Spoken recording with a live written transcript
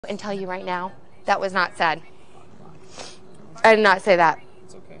And tell you right now, that was not said. I did not say that.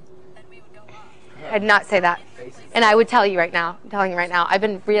 It's okay. I did not say that. And I would tell you right now, I'm telling you right now, I've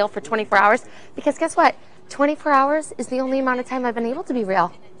been real for 24 hours because guess what? 24 hours is the only amount of time I've been able to be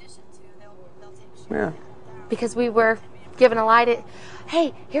real. Yeah. Because we were given a lie to,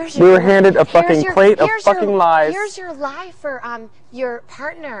 hey, here's We were handed a fucking plate of fucking lies. Here's your lie for your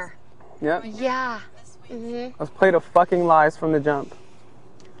partner. Yep. Yeah. A plate of fucking lies from the jump.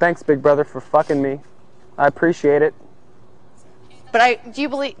 Thanks, big brother, for fucking me. I appreciate it. But do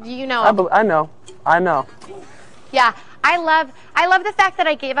you know? I know. Yeah, I love the fact that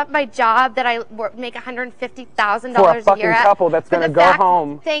I gave up my job that I make $150,000 for a fucking year couple that's gonna go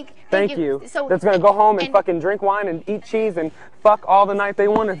home. Thank you. So that's gonna go home and fucking drink wine and eat cheese and fuck all the night they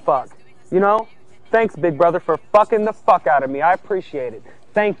want to fuck. You know? Thanks, big brother, for fucking the fuck out of me. I appreciate it.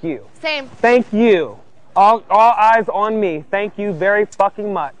 Thank you. Same. Thank you. All eyes on me. Thank you very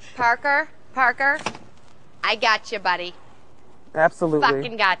fucking much. Parker, I got you, buddy. Absolutely.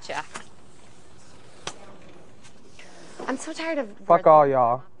 Fucking gotcha. I'm so tired of. Fuck all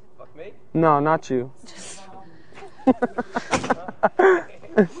y'all. Fuck me? No, not you. I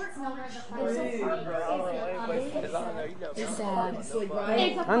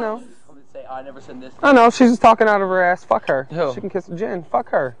know. I never said this. I know. She's just talking out of her ass. Fuck her. Who? She can kiss Jen.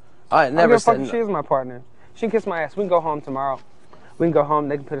 Fuck her. I never fuck said. She is my partner. She can kiss my ass. We can go home tomorrow. We can go home.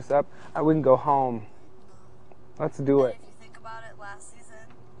 They can put us up. We can go home. Let's do it.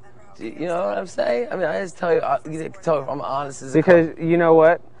 You know what I'm saying? I mean, I just tell you. You can tell if I'm honest as because you know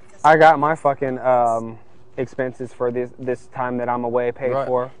what, I got my fucking expenses for this time that I'm away paid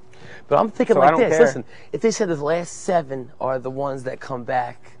for. But I'm thinking so like this. Listen, if they said the last 7 are the ones that come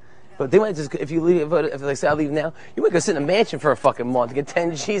back, but they might just if you leave, if they say I leave now, you might go sit in a mansion for a fucking month and get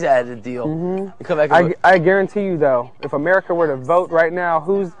 10 G's out of the deal and come back. I guarantee you though, if America were to vote right now,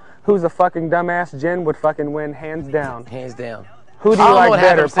 who's a fucking dumbass? Jen would fucking win hands down. Hands down. Who do you like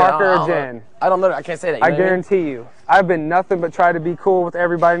better, Parker or Jen? I don't know. I can't say that. I guarantee you. I've been nothing but try to be cool with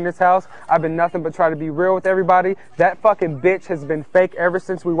everybody in this house. I've been nothing but try to be real with everybody. That fucking bitch has been fake ever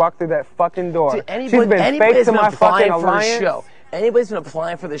since we walked through that fucking door. She's been fake to my fucking alliance. Anybody's been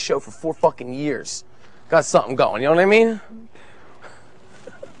applying for this show for 4 fucking years. Got something going. You know what I mean?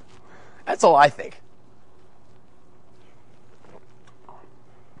 That's all I think.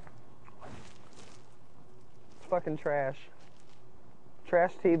 Fucking trash.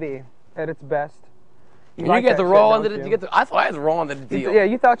 Trash TV at its best. You get the raw end of the deal. I thought I had the raw end of the deal. Yeah,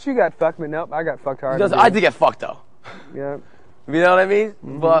 you thought you got fucked, but nope, I got fucked hard. I did get fucked though. Yeah. You know what I mean?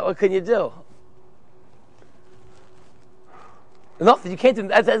 But what can you do? Nothing. You can't do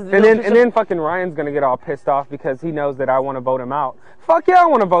that. And then fucking Ryan's gonna get all pissed off because he knows that I want to vote him out. Fuck yeah, I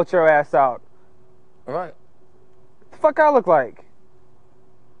want to vote your ass out. All right. What the fuck I look like?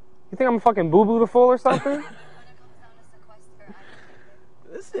 You think I'm a fucking boo-boo the fool or something?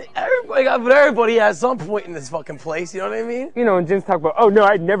 Everybody at some point in this fucking place, you know what I mean? You know, and Jen's talking about, oh no,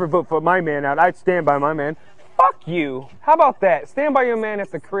 I'd never vote for my man out. I'd stand by my man. Fuck you. How about that? Stand by your man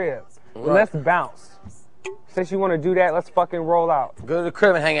at the crib. Right. Let's bounce. Since you want to do that, let's fucking roll out. Go to the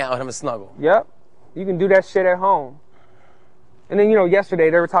crib and hang out with him and snuggle. Yep. You can do that shit at home. And then, you know, yesterday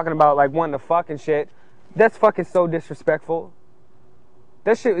they were talking about like wanting to fuck and shit. That's fucking so disrespectful.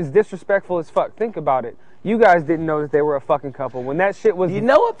 That shit is disrespectful as fuck. Think about it. You guys didn't know that they were a fucking couple when that shit was. You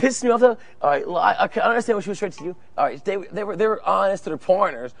know what pissed me off though? All right, I understand what she was straight to you. All right, they were honest to their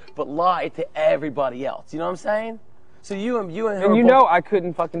partners, but lied to everybody else. You know what I'm saying? So you and her. And you know I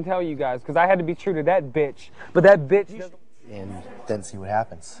couldn't fucking tell you guys because I had to be true to that bitch. But that bitch. And then see what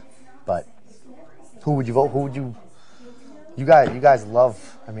happens. But who would you vote? Who would you? You guys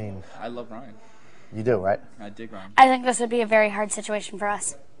love. I mean. I love Ryan. You do, right? I dig Ryan. I think this would be a very hard situation for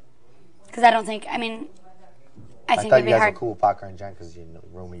us. Because I don't think, I mean, I think it'd be hard. I thought you guys were cool with Parker and Jen because you know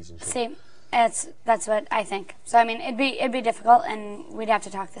roomies and shit. See, that's what I think. So I mean, it'd be difficult, and we'd have to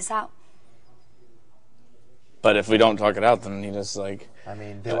talk this out. But if we don't talk it out, then he just like. I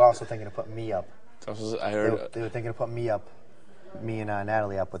mean, they were also thinking of putting me up. I heard. They were thinking of putting me up, me and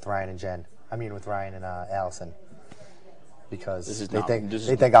Natalie up with Ryan and Jen. I mean, with Ryan and Allison, because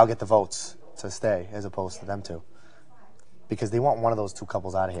they think I'll get the votes to stay as opposed to them two. Because they want one of those two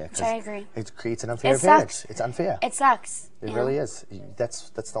couples out of here. I agree. It creates an unfair advantage. It's unfair. It sucks. It really is. That's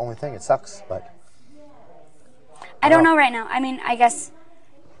the only thing. It sucks, but. I don't know right now. I mean, I guess.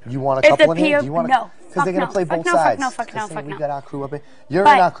 You want a couple in here? Do you want no. Because they're going to play both sides. Fuck no. We got our crew up there. You're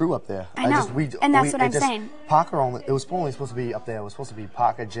in our crew up there. I know. And that's what I'm saying. Parker only. It was only supposed to be up there. It was supposed to be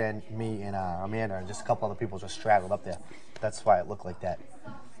Parker, Jen, me, and Amanda, and just a couple other people just straddled up there. That's why it looked like that.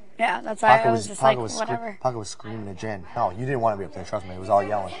 Yeah, that's why I was just like, was whatever. Parker was screaming at Jen. No, you didn't want to be up there. Trust me, it was all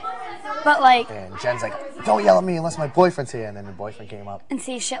yelling. But like, And Jen's like, "Don't yell at me unless my boyfriend's here." And then the boyfriend came up. and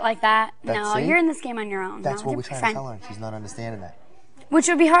see shit like that. No, see? you're in this game on your own. That's no, what we're with your trying to friend. tell her. She's not understanding that. Which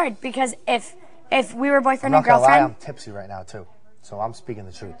would be hard because if we were I'm boyfriend not and gonna lie, girlfriend I'm tipsy right now too. So I'm speaking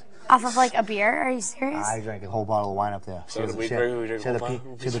the truth. off of like a beer, are you serious? I drank a whole bottle of wine up there. So did we drink a whole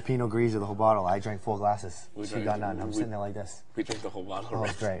bottle? She had the Pinot Gris of the whole bottle. I drank 4 glasses. She drank- got none. I'm sitting there like this. We drank the whole bottle. Oh,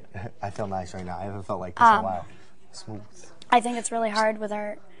 it's great. I feel nice right now. I haven't felt like this in a while. Smooth. I think it's really hard with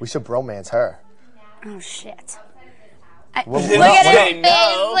our. We should bromance her. Oh shit! We're Look not- at his say face.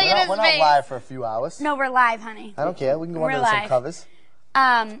 no. Look at his We're not face. live for a few hours. No, we're live, honey. I don't care. We can go We're under some live. covers.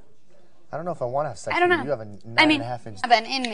 Um, I don't know if I want to have sex I don't with know. you. You have a 9.5 inch I've been in me.